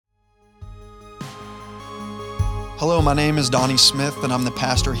Hello, my name is Donnie Smith, and I'm the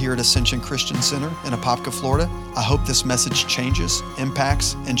pastor here at Ascension Christian Center in Apopka, Florida. I hope this message changes,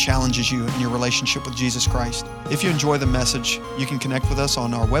 impacts, and challenges you in your relationship with Jesus Christ. If you enjoy the message, you can connect with us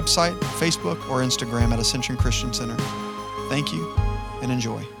on our website, Facebook, or Instagram at Ascension Christian Center. Thank you, and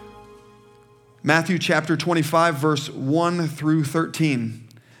enjoy. Matthew chapter 25, verse 1 through 13.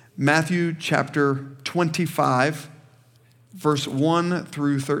 Matthew chapter 25, verse 1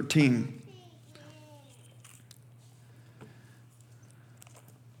 through 13.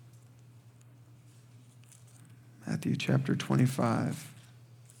 Matthew chapter 25.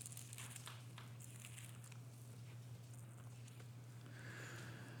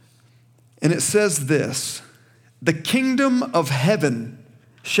 And it says this, "The kingdom of heaven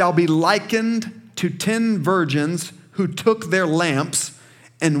shall be likened to 10 virgins who took their lamps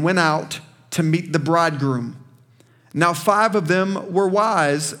and went out to meet the bridegroom. Now 5 of them were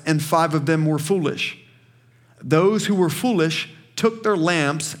wise and 5 of them were foolish. Those who were foolish took their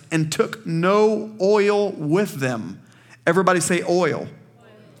lamps and took no oil with them." Everybody say oil.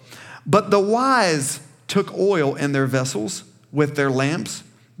 "But the wise took oil in their vessels with their lamps.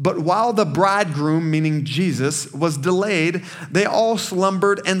 But while the bridegroom," meaning Jesus, "was delayed, they all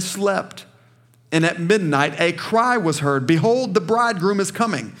slumbered and slept. And at midnight a cry was heard, 'Behold, the bridegroom is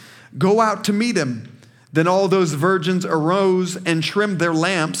coming. Go out to meet him.' Then all those virgins arose and trimmed their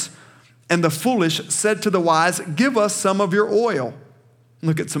lamps. And the foolish said to the wise, 'Give us some of your oil.'"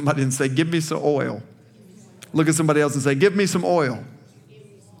 Look at somebody and say, "Give me some oil." Look at somebody else and say, "Give me some oil.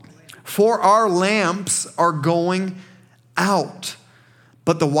 For our lamps are going out."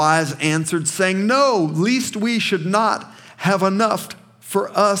 But the wise answered, saying, "No, lest we should not have enough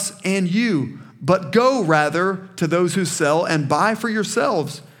for us and you. But go rather to those who sell and buy for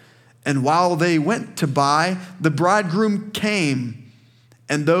yourselves." And while they went to buy, the bridegroom came.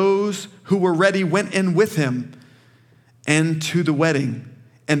 And those who were ready went in with him and to the wedding,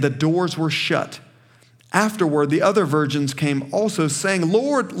 and the doors were shut. Afterward, the other virgins came also, saying,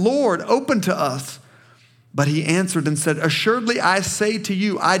 "Lord, Lord, open to us." But he answered and said, "Assuredly I say to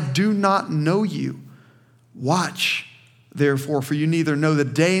you, I do not know you. Watch, therefore, for you neither know the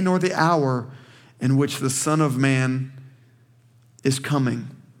day nor the hour in which the Son of Man is coming."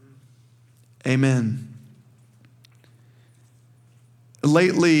 Amen.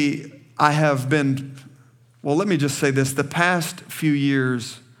 Lately, I have been, let me just say this. The past few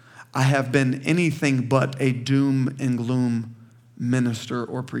years, I have been anything but a doom and gloom minister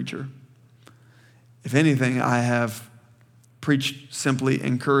or preacher. If anything, I have preached simply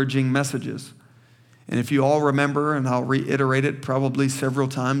encouraging messages. And if you all remember, and I'll reiterate it probably several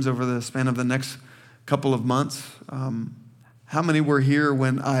times over the span of the next couple of months, how many were here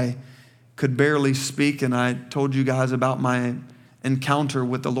when I could barely speak and I told you guys about my encounter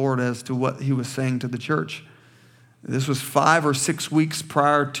with the Lord as to what he was saying to the church? This was 5 or 6 weeks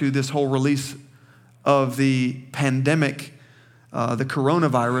prior to this whole release of the pandemic, the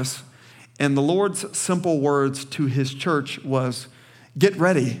coronavirus. And the Lord's simple words to his church was, "Get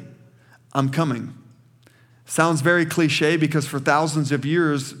ready, I'm coming." Sounds very cliche because for thousands of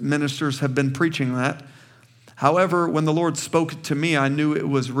years, ministers have been preaching that. However, when the Lord spoke to me, I knew it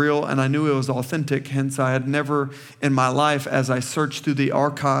was real and I knew it was authentic. Hence, I had never in my life, as I searched through the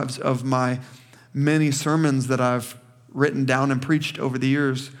archives of my many sermons that I've written down and preached over the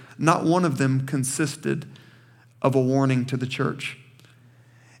years, not one of them consisted of a warning to the church.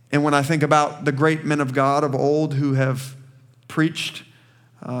 And when I think about the great men of God of old who have preached,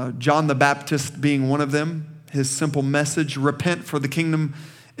 John the Baptist being one of them, his simple message, "Repent, for the kingdom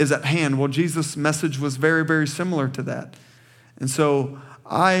is at hand." Well, Jesus' message was very, very similar to that. And so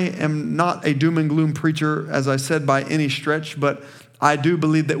I am not a doom and gloom preacher, as I said, by any stretch, but I do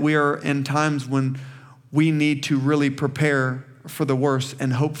believe that we are in times when we need to really prepare for the worst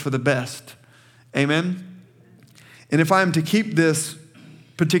and hope for the best. Amen? And if I am to keep this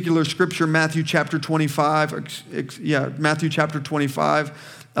particular scripture, Matthew chapter 25,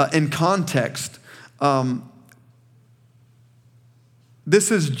 in context, this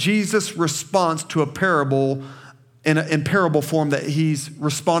is Jesus' response to a parable in parable form that he's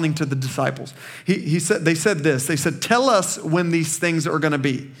responding to the disciples. They said this. They said, "Tell us when these things are going to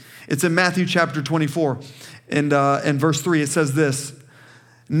be." It's in Matthew chapter 24. And in verse 3, it says this,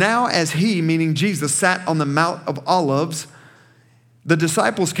 "Now as he," meaning Jesus, "sat on the Mount of Olives, the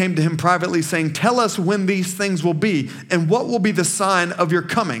disciples came to him privately saying, 'Tell us when these things will be, and what will be the sign of your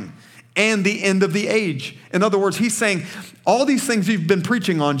coming and the end of the age?'" In other words, he's saying, all these things you've been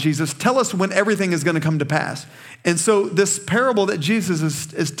preaching on, Jesus, tell us when everything is going to come to pass. And so this parable that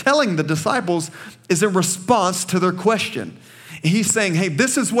Jesus is telling the disciples is in response to their question. He's saying, hey,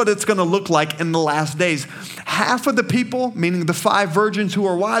 this is what it's going to look like in the last days. Half of the people, meaning the 5 virgins who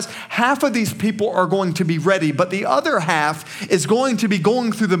are wise, half of these people are going to be ready, but the other half is going to be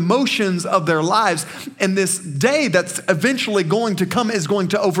going through the motions of their lives. And this day that's eventually going to come is going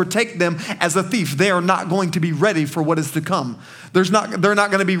to overtake them as a thief. They are not going to be ready for what is to come. They're not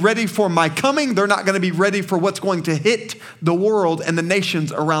going to be ready for my coming. They're not going to be ready for what's going to hit the world and the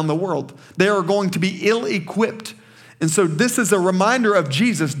nations around the world. They are going to be ill-equipped. And so this is a reminder of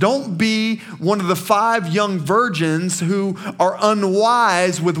Jesus. Don't be one of the 5 young virgins who are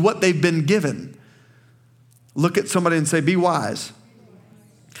unwise with what they've been given. Look at somebody and say, be wise.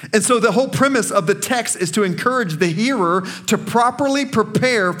 And so the whole premise of the text is to encourage the hearer to properly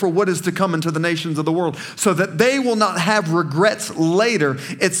prepare for what is to come into the nations of the world so that they will not have regrets later.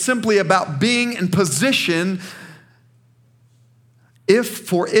 It's simply about being in position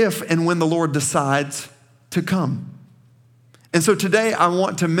if and when the Lord decides to come. And so today I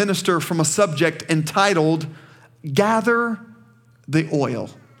want to minister from a subject entitled, Gather the Oil.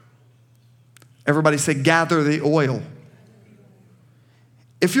 Everybody say, gather the oil.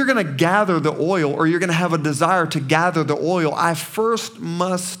 If you're going to gather the oil or you're going to have a desire to gather the oil, I first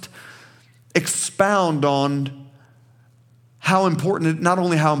must expound on how important, not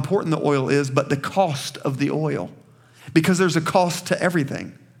only how important the oil is, but the cost of the oil. Because there's a cost to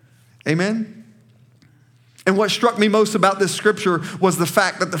everything. Amen? And what struck me most about this scripture was the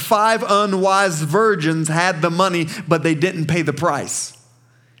fact that the 5 unwise virgins had the money, but they didn't pay the price.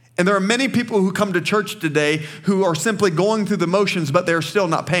 And there are many people who come to church today who are simply going through the motions, but they're still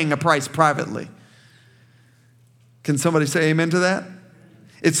not paying a price privately. Can somebody say amen to that?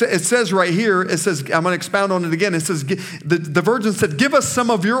 It says right here, it says, I'm going to expound on it again. It says, the virgin said, give us some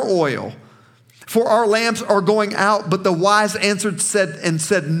of your oil, for our lamps are going out. But the wise answered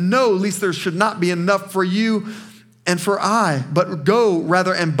said, no, lest there should not be enough for you and for I, but go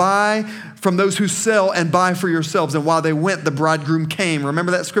rather and buy from those who sell and buy for yourselves. And while they went, the bridegroom came.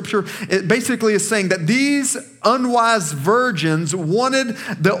 Remember that scripture? It basically is saying that these unwise virgins wanted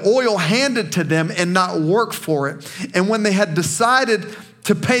the oil handed to them and not work for it. And when they had decided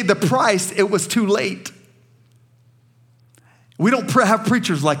to pay the price, it was too late. We don't have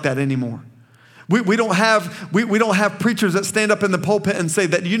preachers like that anymore. We don't have preachers that stand up in the pulpit and say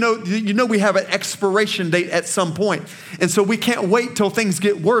that, you know we have an expiration date at some point. And so we can't wait till things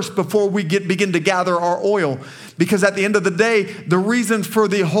get worse before we begin to gather our oil. Because at the end of the day, the reason for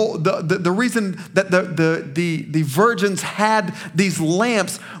the reason that the virgins had these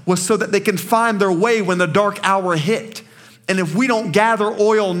lamps was so that they can find their way when the dark hour hit. And if we don't gather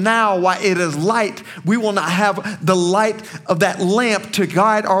oil now while it is light, we will not have the light of that lamp to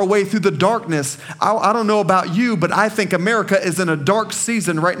guide our way through the darkness. I don't know about you, but I think America is in a dark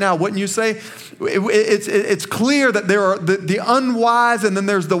season right now. Wouldn't you say? It's clear that there are the unwise and then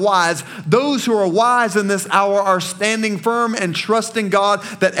there's the wise. Those who are wise in this hour are standing firm and trusting God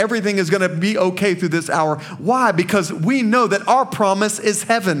that everything is going to be okay through this hour. Why? Because we know that our promise is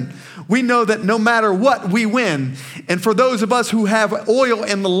heaven. We know that no matter what, we win. And for those of us who have oil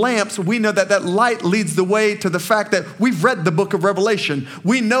in the lamps, we know that that light leads the way to the fact that we've read the book of Revelation.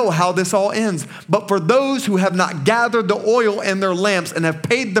 We know how this all ends. But for those who have not gathered the oil in their lamps and have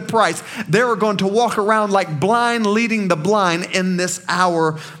paid the price, they're going to walk around like blind leading the blind in this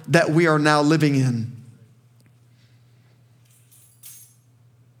hour that we are now living in.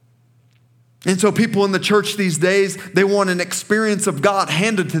 And so people in the church these days, they want an experience of God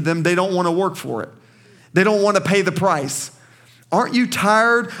handed to them. They don't want to work for it. They don't want to pay the price. Aren't you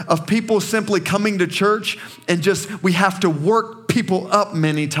tired of people simply coming to church and we have to work people up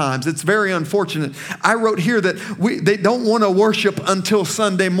many times? It's very unfortunate. I wrote here that they don't want to worship until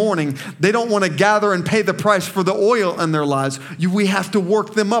Sunday morning. They don't want to gather and pay the price for the oil in their lives. We have to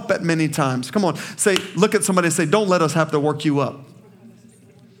work them up at many times. Come on, look at somebody and say, don't let us have to work you up.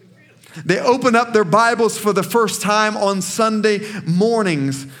 They open up their Bibles for the first time on Sunday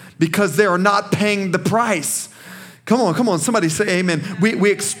mornings because they are not paying the price. Come on, somebody say amen.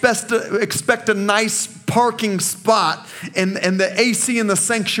 We expect a nice parking spot and the AC in the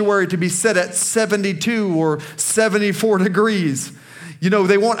sanctuary to be set at 72 or 74 degrees.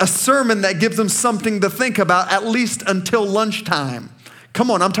 They want a sermon that gives them something to think about at least until lunchtime. Come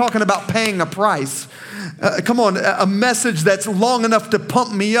on, I'm talking about paying a price. A message that's long enough to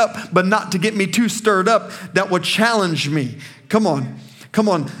pump me up, but not to get me too stirred up, that would challenge me. Come on.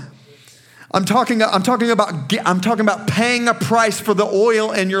 I'm talking about paying a price for the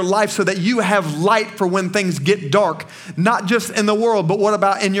oil in your life so that you have light for when things get dark, not just in the world, but what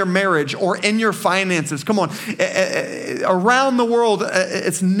about in your marriage or in your finances? Come on. Around the world,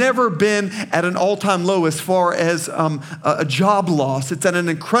 it's never been at an all-time low as far as a job loss. It's at an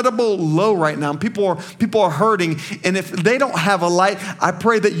incredible low right now. People are hurting, and if they don't have a light, I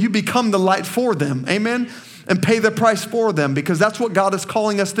pray that you become the light for them. Amen. And pay the price for them, because that's what God is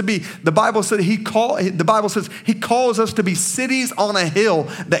calling us to be. The Bible says He calls us to be cities on a hill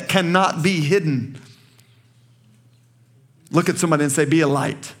that cannot be hidden. Look at somebody and say, be a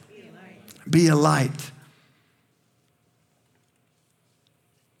light. Be a light.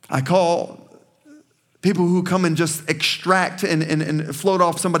 I call people who come and just extract and float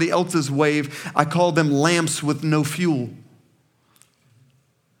off somebody else's wave, I call them lamps with no fuel.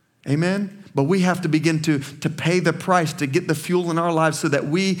 Amen? But we have to begin to pay the price to get the fuel in our lives so that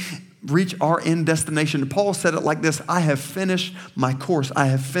we reach our end destination. Paul said it like this: I have finished my course. I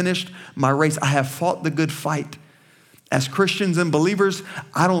have finished my race. I have fought the good fight. As Christians and believers,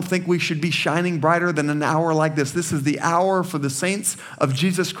 I don't think we should be shining brighter than an hour like this. This is the hour for the saints of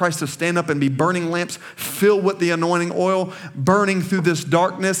Jesus Christ to stand up and be burning lamps filled with the anointing oil, burning through this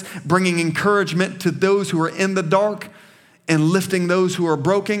darkness, bringing encouragement to those who are in the dark, and lifting those who are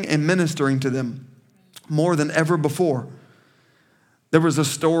broken and ministering to them more than ever before. There was a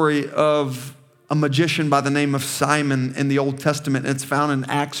story of a magician by the name of Simon in the Old Testament. It's found in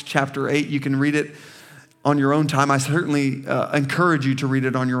Acts chapter 8. You can read it on your own time. I certainly encourage you to read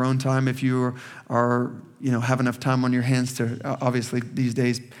it on your own time if you have enough time on your hands to. Obviously, these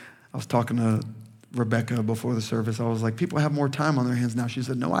days, I was talking to Rebecca before the service. I was like, people have more time on their hands now. She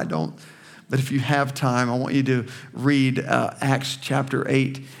said, no, I don't. But if you have time, I want you to read Acts chapter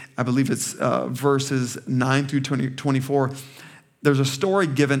 8. I believe it's verses 9 through 24. There's a story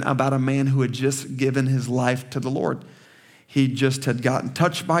given about a man who had just given his life to the Lord. He just had gotten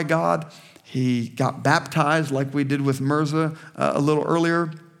touched by God. He got baptized like we did with Mirza a little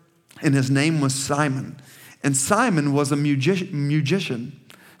earlier. And his name was Simon. And Simon was a musician.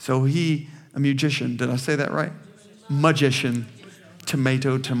 So a musician, did I say that right? Magician,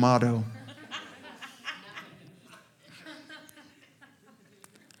 tomato.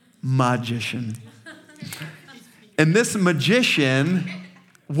 Magician. And this magician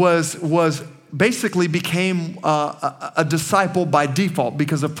was basically became a disciple by default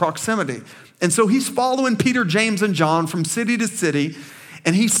because of proximity. And so he's following Peter, James, and John from city to city,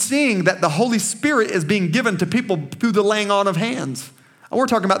 and he's seeing that the Holy Spirit is being given to people through the laying on of hands. And we're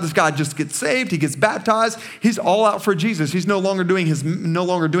talking about this guy just gets saved, he gets baptized, he's all out for Jesus. He's no longer doing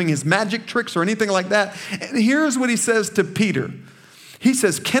his magic tricks or anything like that. And here's what he says to Peter. He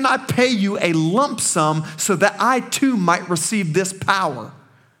says, can I pay you a lump sum so that I too might receive this power?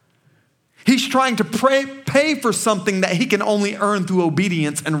 He's trying to pay for something that he can only earn through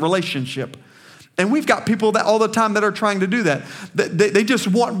obedience and relationship. And we've got people that all the time that are trying to do that. They just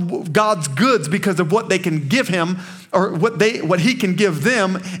want God's goods because of what they can give him or what he can give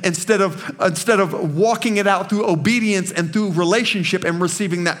them instead of walking it out through obedience and through relationship and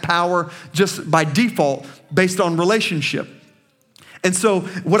receiving that power just by default based on relationship. And so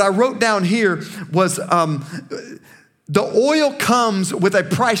what I wrote down here was the oil comes with a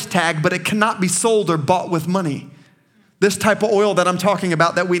price tag, but it cannot be sold or bought with money. This type of oil that I'm talking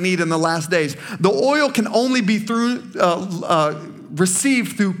about that we need in the last days. The oil can only be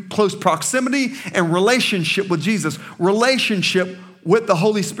received through close proximity and relationship with Jesus, relationship with the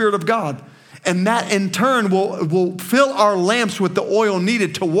Holy Spirit of God. And that in turn will fill our lamps with the oil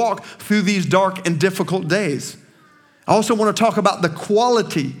needed to walk through these dark and difficult days. I also want to talk about the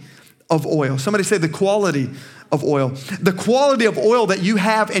quality of oil. Somebody say the quality of oil. The quality of oil that you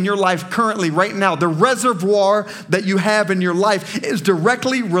have in your life currently, right now, the reservoir that you have in your life is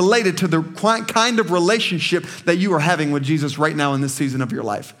directly related to the kind of relationship that you are having with Jesus right now in this season of your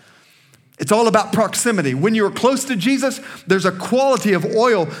life. It's all about proximity. When you're close to Jesus, there's a quality of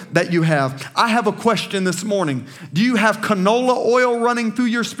oil that you have. I have a question this morning. Do you have canola oil running through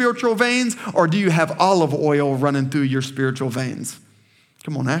your spiritual veins, or do you have olive oil running through your spiritual veins?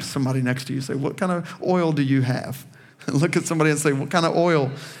 Come on, ask somebody next to you. Say, what kind of oil do you have? Look at somebody and say, what kind of oil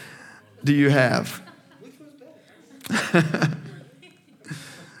do you have?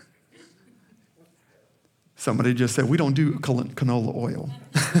 Somebody just said, we don't do canola oil.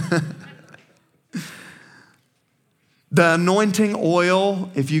 The anointing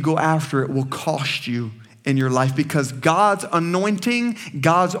oil, if you go after it, will cost you in your life, because God's anointing,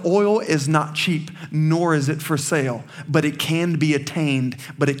 God's oil is not cheap, nor is it for sale, but it can be attained,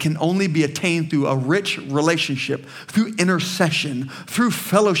 but it can only be attained through a rich relationship, through intercession, through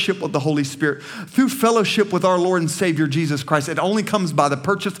fellowship with the Holy Spirit, through fellowship with our Lord and Savior, Jesus Christ. It only comes by the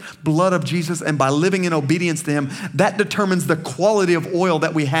purchased blood of Jesus and by living in obedience to him. That determines the quality of oil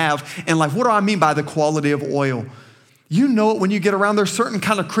that we have in life. What do I mean by the quality of oil? You know it when you get around. There's certain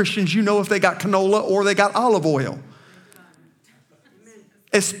kind of Christians, you know if they got canola or they got olive oil.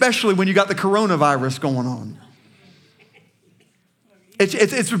 Especially when you got the coronavirus going on.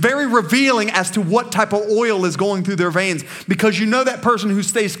 It's very revealing as to what type of oil is going through their veins, because you know that person who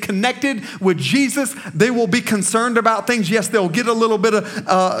stays connected with Jesus, they will be concerned about things. Yes, they'll get a little bit of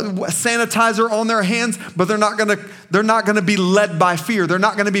sanitizer on their hands, but they're not gonna be led by fear. They're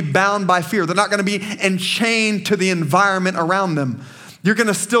not gonna be bound by fear. They're not gonna be enchained to the environment around them. You're going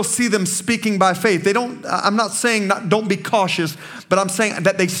to still see them speaking by faith. I'm not saying don't be cautious, but I'm saying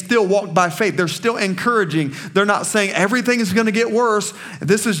that they still walk by faith. They're still encouraging. They're not saying everything is going to get worse.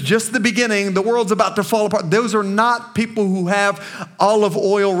 This is just the beginning. The world's about to fall apart. Those are not people who have olive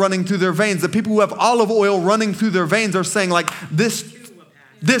oil running through their veins. The people who have olive oil running through their veins are saying like, this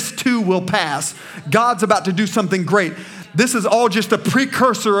too will pass. God's about to do something great. This is all just a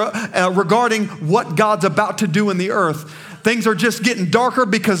precursor regarding what God's about to do in the earth. Things are just getting darker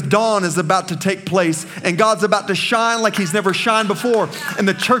because dawn is about to take place, and God's about to shine like he's never shined before. And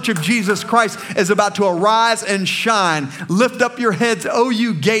the church of Jesus Christ is about to arise and shine. Lift up your heads, O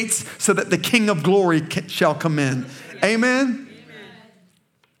you gates, so that the King of glory shall come in. Amen?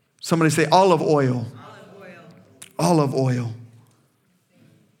 Somebody say olive oil. Olive oil.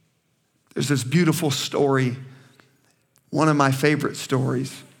 There's this beautiful story, one of my favorite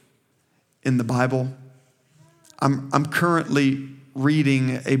stories in the Bible. I'm currently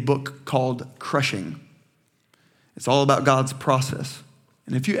reading a book called Crushing. It's all about God's process.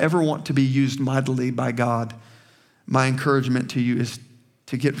 And if you ever want to be used mightily by God, my encouragement to you is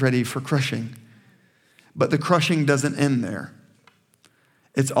to get ready for crushing. But the crushing doesn't end there.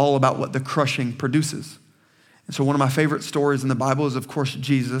 It's all about what the crushing produces. And so one of my favorite stories in the Bible is, of course,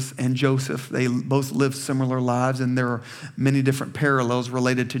 Jesus and Joseph. They both lived similar lives, and there are many different parallels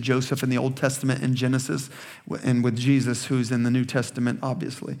related to Joseph in the Old Testament and Genesis, and with Jesus, who's in the New Testament,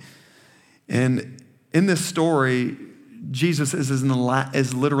 obviously. And in this story, Jesus is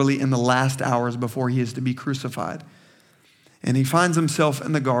literally in the last hours before he is to be crucified. And he finds himself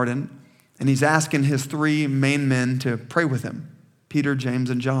in the garden, and he's asking his three main men to pray with him, Peter, James,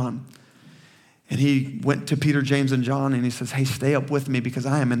 and John. And he went to Peter, James, and John, and he says, hey, stay up with me because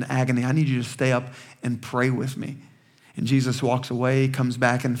I am in agony. I need you to stay up and pray with me. And Jesus walks away, comes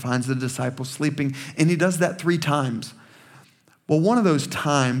back and finds the disciples sleeping, and he does that 3 times. Well, one of those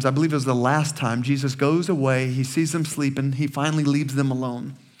times, I believe it was the last time, Jesus goes away, he sees them sleeping, he finally leaves them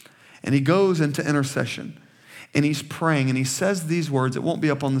alone. And he goes into intercession, and he's praying, and he says these words. It won't be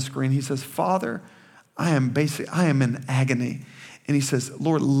up on the screen. He says, Father, I am in agony. And he says,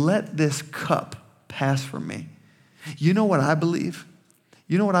 Lord, let this cup pass from me. You know what I believe?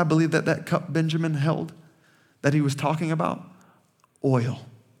 You know what I believe that cup Benjamin held, that he was talking about? Oil.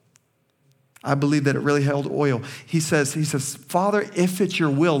 I believe that it really held oil. He says, Father, if it's your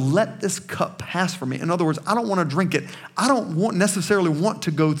will, let this cup pass from me. In other words, I don't want to drink it. I don't necessarily want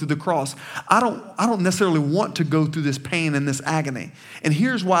to go through the cross. I don't necessarily want to go through this pain and this agony. And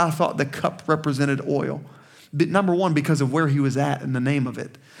here's why I thought the cup represented oil. Number one, because of where he was at and the name of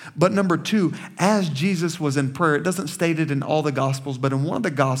it. But number two, as Jesus was in prayer, it doesn't state it in all the Gospels, but in one of the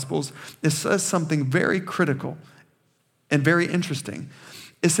Gospels, it says something very critical and very interesting.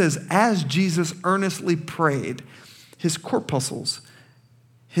 It says, as Jesus earnestly prayed, his corpuscles,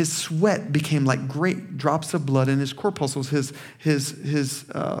 his sweat became like great drops of blood in his corpuscles. His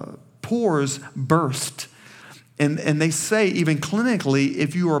pores burst. And they say, even clinically,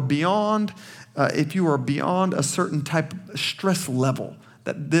 if you are beyond a certain type of stress level,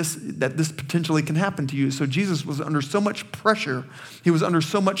 that this potentially can happen to you. So Jesus was under so much pressure. He was under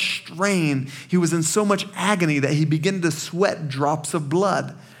so much strain. He was in so much agony that he began to sweat drops of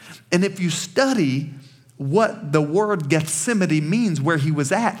blood. And if you study what the word Gethsemane means, where he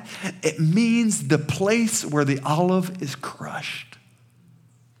was at, it means the place where the olive is crushed.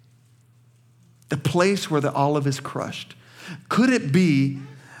 The place where the olive is crushed. Could it be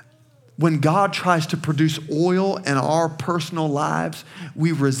when God tries to produce oil in our personal lives,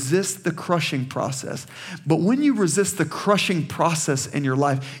 we resist the crushing process? But when you resist the crushing process in your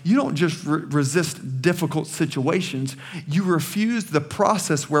life, you don't just resist difficult situations. You refuse the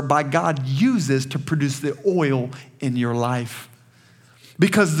process whereby God uses to produce the oil in your life.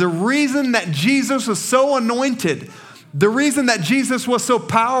 Because the reason that Jesus was so anointed, the reason that Jesus was so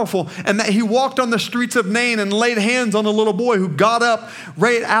powerful and that he walked on the streets of Nain and laid hands on a little boy who got up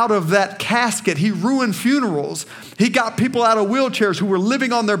right out of that casket. He ruined funerals. He got people out of wheelchairs who were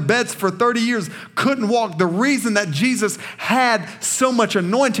living on their beds for 30 years, couldn't walk. The reason that Jesus had so much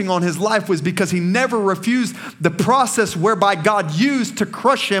anointing on his life was because he never refused the process whereby God used to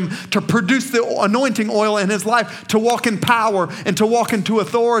crush him, to produce the anointing oil in his life, to walk in power and to walk into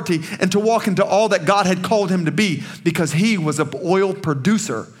authority and to walk into all that God had called him to be, because he was an oil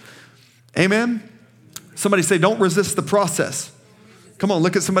producer. Amen? Somebody say, don't resist the process. Come on,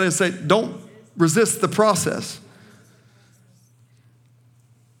 look at somebody and say, don't resist the process.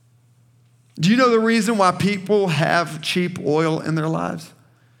 Do you know the reason why people have cheap oil in their lives?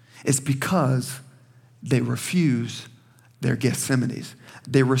 It's because they refuse their Gethsemanes.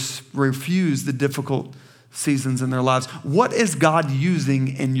 They refuse the difficult seasons in their lives. What is God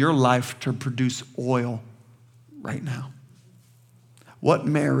using in your life to produce oil right now? What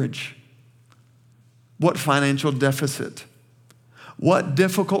marriage? What financial deficit? What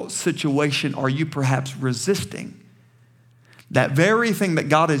difficult situation are you perhaps resisting? That very thing that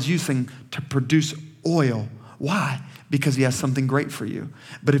God is using to produce oil. Why? Because he has something great for you.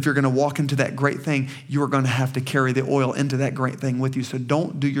 But if you're going to walk into that great thing, you are going to have to carry the oil into that great thing with you. So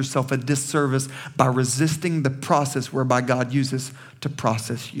don't do yourself a disservice by resisting the process whereby God uses to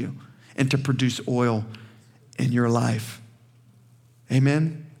process you and to produce oil in your life.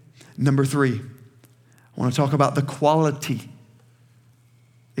 Amen? Number 3, I want to talk about the quantity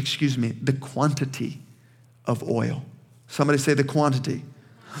of oil. Somebody say the quantity.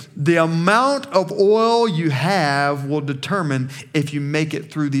 The amount of oil you have will determine if you make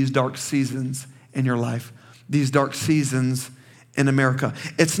it through these dark seasons in your life, these dark seasons in America.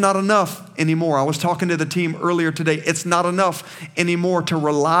 It's not enough anymore. I was talking to the team earlier today. It's not enough anymore to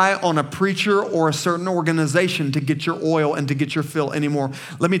rely on a preacher or a certain organization to get your oil and to get your fill anymore.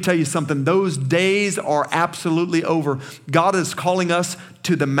 Let me tell you something. Those days are absolutely over. God is calling us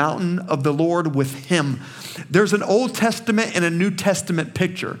to the mountain of the Lord with him. There's an Old Testament and a New Testament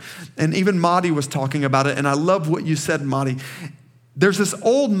picture. And even Madi was talking about it. And I love what you said, Madi. There's this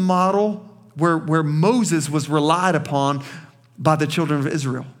old model where Moses was relied upon by the children of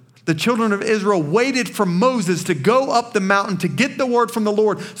Israel. The children of Israel waited for Moses to go up the mountain to get the word from the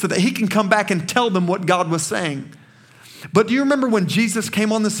Lord so that he can come back and tell them what God was saying. But do you remember when Jesus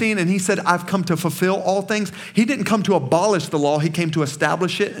came on the scene and he said, I've come to fulfill all things? He didn't come to abolish the law. He came to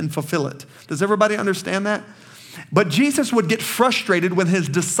establish it and fulfill it. Does everybody understand that? But Jesus would get frustrated when his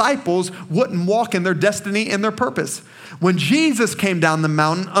disciples wouldn't walk in their destiny and their purpose. When Jesus came down the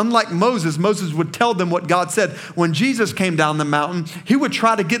mountain, unlike Moses would tell them what God said. When Jesus came down the mountain, he would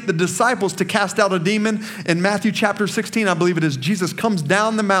try to get the disciples to cast out a demon. In Matthew chapter 16, I believe it is, Jesus comes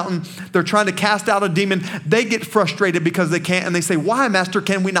down the mountain. They're trying to cast out a demon. They get frustrated because they can't. And they say, why, Master,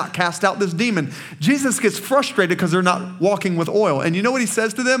 can we not cast out this demon? Jesus gets frustrated because they're not walking with oil. And you know what he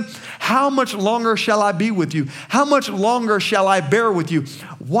says to them? How much longer shall I be with you? How much longer shall I bear with you?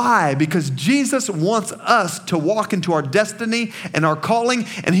 Why? Because Jesus wants us to walk into our destiny and our calling,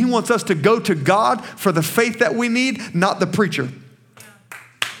 and he wants us to go to God for the faith that we need, not the preacher.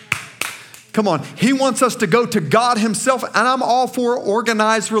 Come on. He wants us to go to God himself, and I'm all for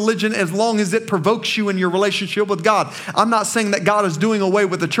organized religion as long as it provokes you in your relationship with God. I'm not saying that God is doing away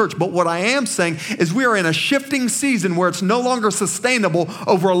with the church, but what I am saying is we are in a shifting season where it's no longer sustainable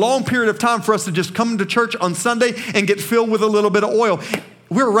over a long period of time for us to just come to church on Sunday and get filled with a little bit of oil.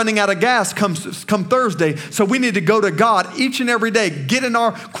 We're running out of gas come Thursday, so we need to go to God each and every day. Get in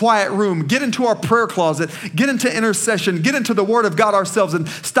our quiet room, get into our prayer closet, get into intercession, get into the Word of God ourselves, and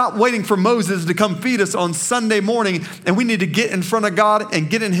stop waiting for Moses to come feed us on Sunday morning. And we need to get in front of God and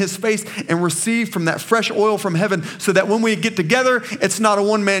get in his face and receive from that fresh oil from heaven so that when we get together, it's not a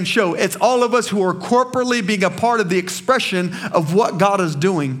one-man show. It's all of us who are corporately being a part of the expression of what God is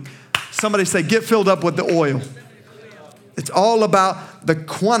doing. Somebody say, get filled up with the oil. It's all about the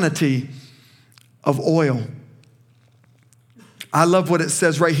quantity of oil. I love what it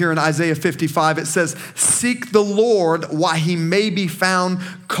says right here in Isaiah 55. It says, seek the Lord while he may be found.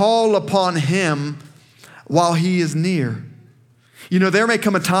 Call upon him while he is near. You know, there may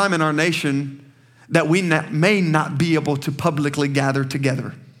come a time in our nation that we may not be able to publicly gather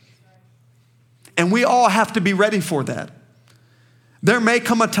together. And we all have to be ready for that. There may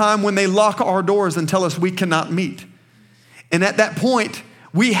come a time when they lock our doors and tell us we cannot meet. And at that point,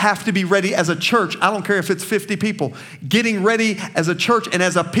 we have to be ready as a church. I don't care if it's 50 people, getting ready as a church and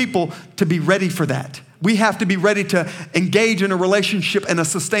as a people to be ready for that. We have to be ready to engage in a relationship and a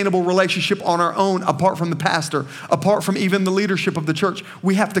sustainable relationship on our own, apart from the pastor, apart from even the leadership of the church.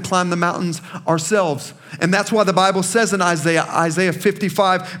 We have to climb the mountains ourselves. And that's why the Bible says in Isaiah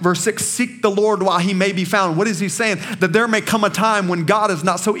 55, verse 6, seek the Lord while he may be found. What is he saying? That there may come a time when God is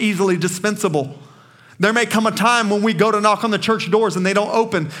not so easily dispensable. There may come a time when we go to knock on the church doors and they don't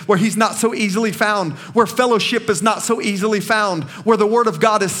open, where he's not so easily found, where fellowship is not so easily found, where the word of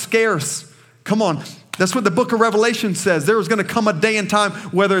God is scarce. Come on. That's what the book of Revelation says. There is going to come a day and time,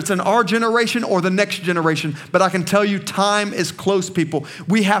 whether it's in our generation or the next generation. But I can tell you, time is close, people.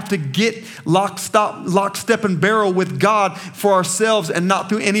 We have to get lockstep and barrel with God for ourselves and not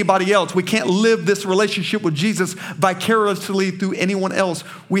through anybody else. We can't live this relationship with Jesus vicariously through anyone else.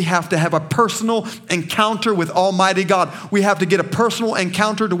 We have to have a personal encounter with Almighty God. We have to get a personal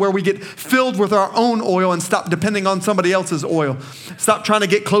encounter to where we get filled with our own oil and stop depending on somebody else's oil. Stop trying to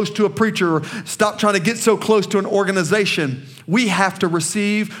get close to a preacher, or stop trying to get so close to an organization. We have to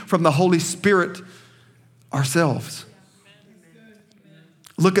receive from the Holy Spirit ourselves.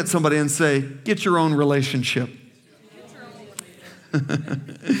 Look at somebody and say, get your own relationship.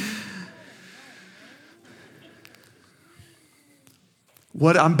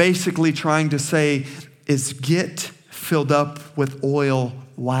 What I'm basically trying to say is get filled up with oil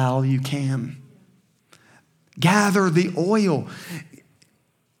while you can. Gather the oil.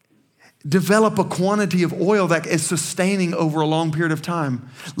 Develop a quantity of oil that is sustaining over a long period of time.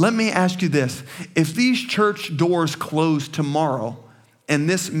 Let me ask you this. If these church doors close tomorrow and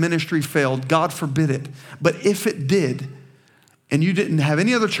this ministry failed, God forbid it, but if it did, and you didn't have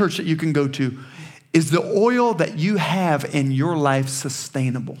any other church that you can go to, is the oil that you have in your life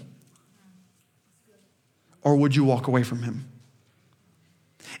sustainable? Or would you walk away from him?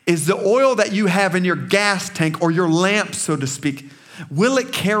 Is the oil that you have in your gas tank or your lamp, so to speak, will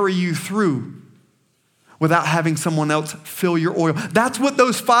it carry you through without having someone else fill your oil? That's what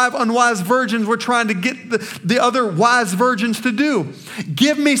those 5 unwise virgins were trying to get the other wise virgins to do.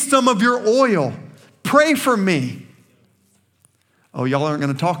 Give me some of your oil. Pray for me. Oh, y'all aren't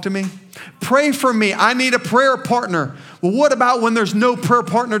going to talk to me? Pray for me. I need a prayer partner. Well, what about when there's no prayer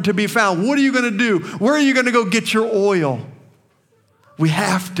partner to be found? What are you going to do? Where are you going to go get your oil? We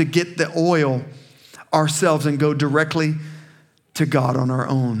have to get the oil ourselves and go directly to God on our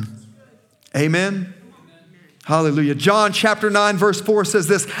own. Amen? Hallelujah. John chapter 9 verse 4 says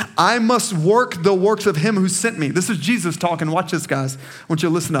this, I must work the works of him who sent me. This is Jesus talking. Watch this, guys. I want you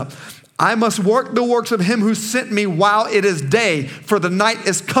to listen up. I must work the works of him who sent me while it is day, for the night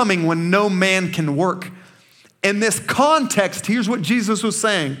is coming when no man can work. In this context, here's what Jesus was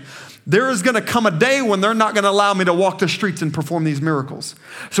saying. There is going to come a day when they're not going to allow me to walk the streets and perform these miracles.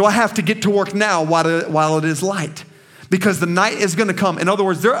 So I have to get to work now while it is light. Because the night is going to come. In other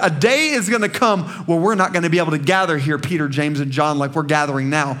words, a day is going to come where we're not going to be able to gather here, Peter, James, and John, like we're gathering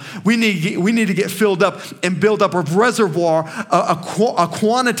now. We need to get filled up and build up a reservoir, a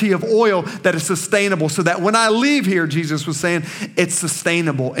quantity of oil that is sustainable, so that when I leave here, Jesus was saying, it's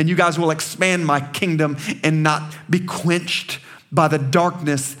sustainable. And you guys will expand my kingdom and not be quenched by the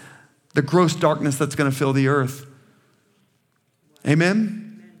darkness, the gross darkness that's going to fill the earth. Amen?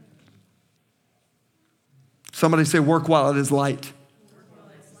 Somebody say, work while it is light.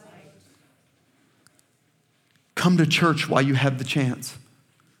 Come to church while you have the chance.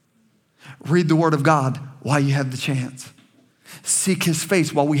 Read the word of God while you have the chance. Seek his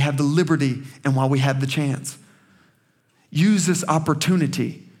face while we have the liberty and while we have the chance. Use this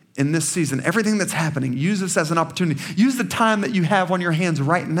opportunity in this season. Everything that's happening, use this as an opportunity. Use the time that you have on your hands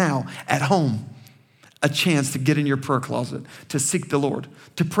right now at home. A chance to get in your prayer closet, to seek the Lord,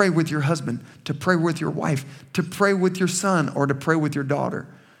 to pray with your husband, to pray with your wife, to pray with your son, or to pray with your daughter,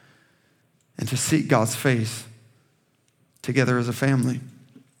 and to seek God's face together as a family.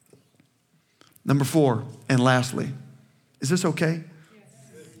 Number 4, and lastly, is this okay?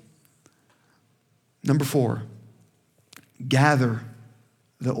 Yes. Number 4, gather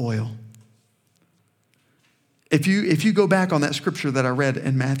the oil. If you go back on that scripture that I read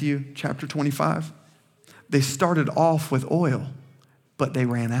in Matthew chapter 25, they started off with oil, but they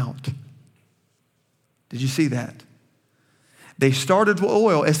ran out. Did you see that? They started with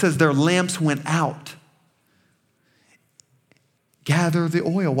oil. It says their lamps went out. Gather the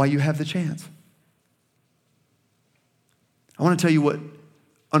oil while you have the chance. I want to tell you what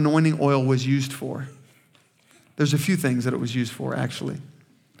anointing oil was used for. There's a few things that it was used for, actually.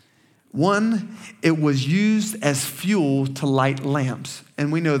 One, it was used as fuel to light lamps.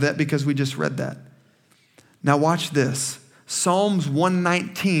 And we know that because we just read that. Now watch this. Psalms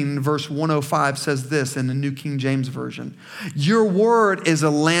 119 verse 105 says this in the New King James Version. Your word is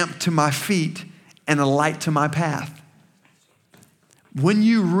a lamp to my feet and a light to my path. When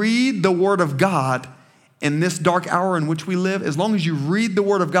you read the Word of God in this dark hour in which we live, as long as you read the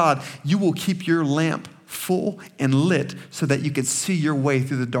Word of God, you will keep your lamp full and lit so that you can see your way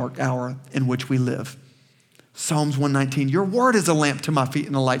through the dark hour in which we live. Psalms 119, your word is a lamp to my feet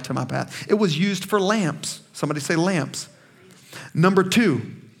and a light to my path. It was used for lamps. Somebody say lamps. Number 2,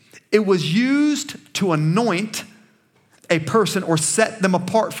 it was used to anoint a person or set them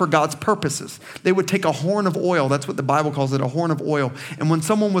apart for God's purposes. They would take a horn of oil. That's what the Bible calls it, a horn of oil. And when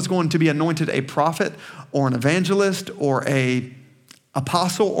someone was going to be anointed a prophet or an evangelist or a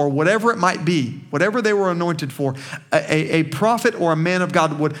apostle or whatever it might be, whatever they were anointed for, a prophet or a man of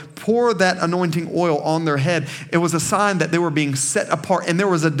God would pour that anointing oil on their head. It was a sign that they were being set apart, and there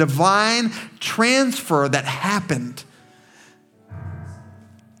was a divine transfer that happened.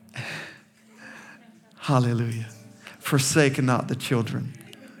 Hallelujah. Forsake not the children,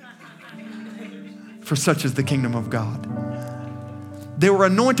 for such is the kingdom of God. They were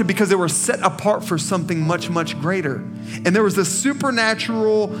anointed because they were set apart for something much, much greater. And there was this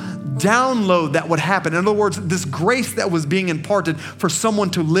supernatural download that would happen. In other words, this grace that was being imparted for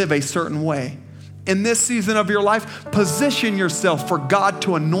someone to live a certain way. In this season of your life, position yourself for God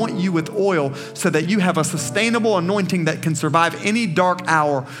to anoint you with oil so that you have a sustainable anointing that can survive any dark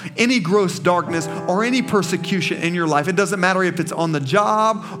hour, any gross darkness, or any persecution in your life. It doesn't matter if it's on the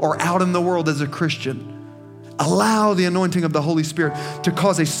job or out in the world as a Christian. Allow the anointing of the Holy Spirit to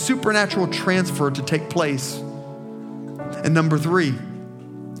cause a supernatural transfer to take place. And number 3,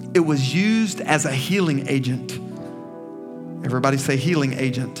 it was used as a healing agent. Everybody say healing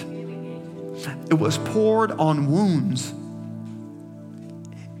agent. It was poured on wounds,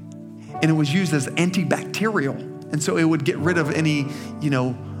 and it was used as antibacterial. And so it would get rid of any,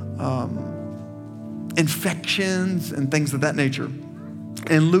 infections and things of that nature.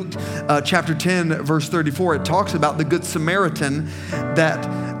 In Luke chapter 10, verse 34, it talks about the Good Samaritan that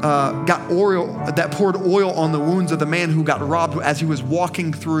poured oil on the wounds of the man who got robbed as he was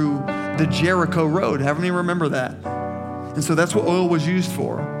walking through the Jericho road. How many remember that? And so that's what oil was used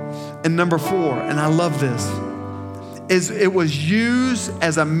for. And number 4, and I love this, is it was used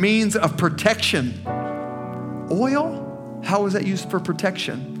as a means of protection. Oil, how was that used for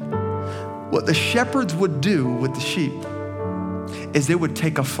protection? What the shepherds would do with the sheep is they would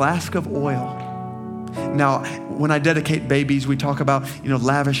take a flask of oil. Now, when I dedicate babies, we talk about,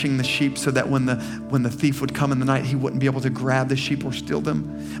 lavishing the sheep so that when the thief would come in the night, he wouldn't be able to grab the sheep or steal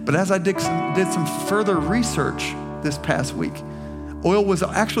them. But as I did some further research this past week, oil was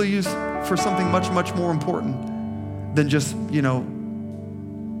actually used for something much, much more important than just, to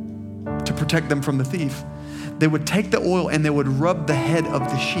protect them from the thief. They would take the oil and they would rub the head of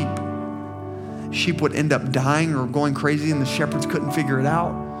the sheep. Sheep would end up dying or going crazy, and the shepherds couldn't figure it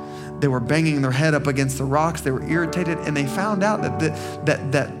out. They were banging their head up against the rocks. They were irritated, and they found out that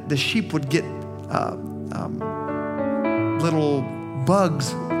the sheep would get little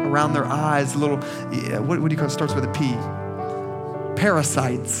bugs around their eyes, little, what do you call it? It starts with a P.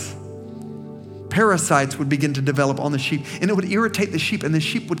 Parasites. Parasites would begin to develop on the sheep, and it would irritate the sheep, and the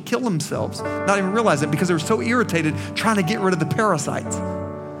sheep would kill themselves, not even realize it, because they were so irritated trying to get rid of the parasites.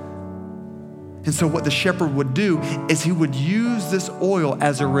 And so what the shepherd would do is he would use this oil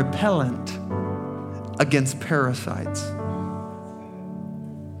as a repellent against parasites.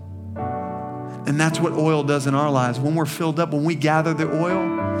 And that's what oil does in our lives. When we're filled up, when we gather the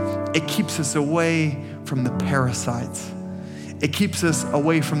oil, it keeps us away from the parasites. It keeps us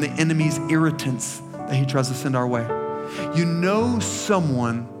away from the enemy's irritants that he tries to send our way. You know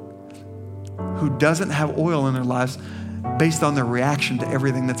someone who doesn't have oil in their lives based on their reaction to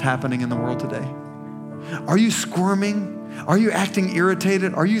everything that's happening in the world today. Are you squirming? Are you acting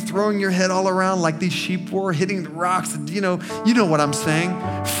irritated? Are you throwing your head all around like these sheep were, hitting the rocks? You know what I'm saying.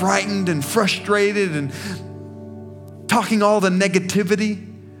 Frightened and frustrated and talking all the negativity?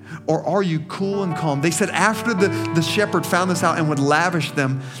 Or are you cool and calm? They said after the shepherd found this out and would lavish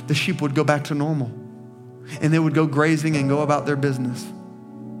them, the sheep would go back to normal. And they would go grazing and go about their business.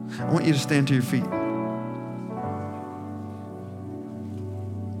 I want you to stand to your feet.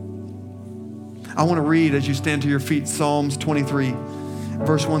 I want to read as you stand to your feet Psalms 23,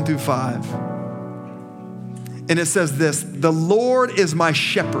 verse 1 through 5. And it says this, the Lord is my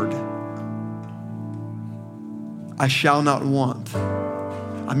shepherd. I shall not want.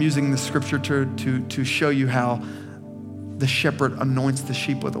 I'm using the scripture to show you how the shepherd anoints the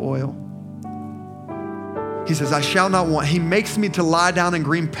sheep with oil. He says, I shall not want. He makes me to lie down in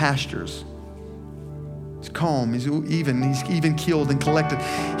green pastures. He's calm, he's even keeled and collected.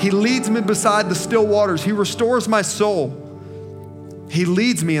 He leads me beside the still waters. He restores my soul. He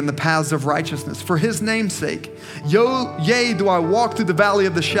leads me in the paths of righteousness for his name's sake. Yea, do I walk through the valley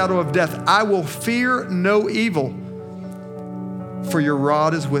of the shadow of death, I will fear no evil, for your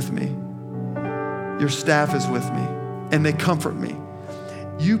rod is with me. Your staff is with me, and they comfort me.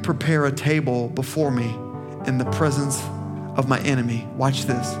 You prepare a table before me in the presence of my enemy. Watch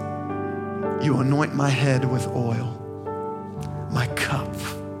this. You anoint my head with oil. My cup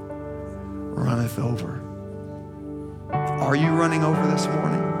runneth over. Are you running over this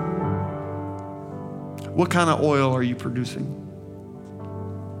morning? What kind of oil are you producing?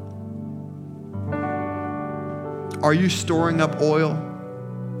 Are you storing up oil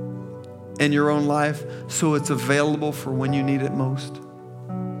in your own life so it's available for when you need it most?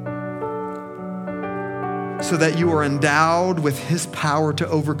 So that you are endowed with his power to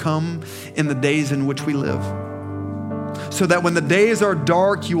overcome in the days in which we live. So that when the days are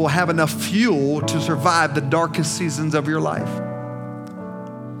dark, you will have enough fuel to survive the darkest seasons of your life.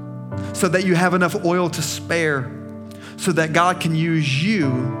 So that you have enough oil to spare, so that God can use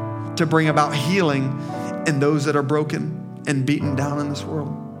you to bring about healing in those that are broken and beaten down in this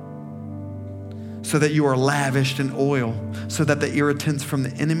world. So that you are lavished in oil, so that the irritants from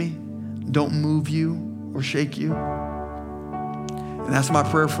the enemy don't move you or shake you. And that's my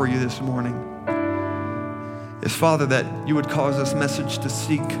prayer for you this morning, is, Father, that you would cause this message to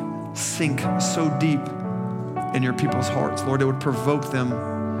sink so deep in your people's hearts. Lord, it would provoke them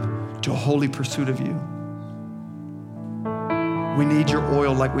to a holy pursuit of you. We need your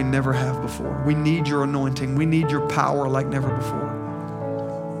oil like we never have before. We need your anointing. We need your power like never before.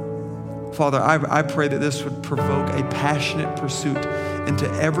 Father, I pray that this would provoke a passionate pursuit into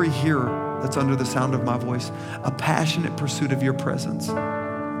every hearer that's under the sound of my voice, a passionate pursuit of your presence.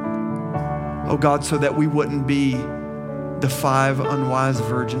 Oh God, so that we wouldn't be the 5 unwise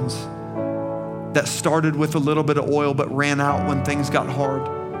virgins that started with a little bit of oil but ran out when things got hard.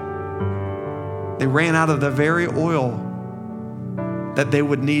 They ran out of the very oil that they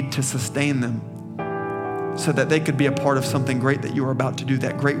would need to sustain them so that they could be a part of something great that you are about to do,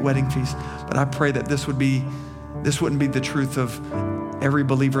 that great wedding feast. But I pray that this wouldn't be the truth of every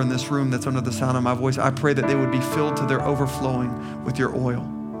believer in this room that's under the sound of my voice. I pray that they would be filled to their overflowing with your oil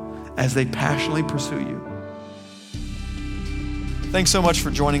as they passionately pursue you. Thanks so much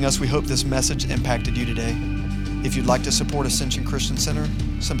for joining us. We hope this message impacted you today. If you'd like to support Ascension Christian Center,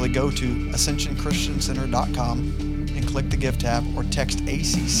 simply go to ascensionchristiancenter.com and click the Give tab or text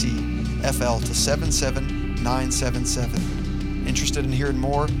ACCFL to 77977. Interested in hearing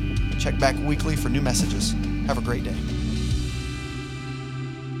more? Check back weekly for new messages. Have a great day.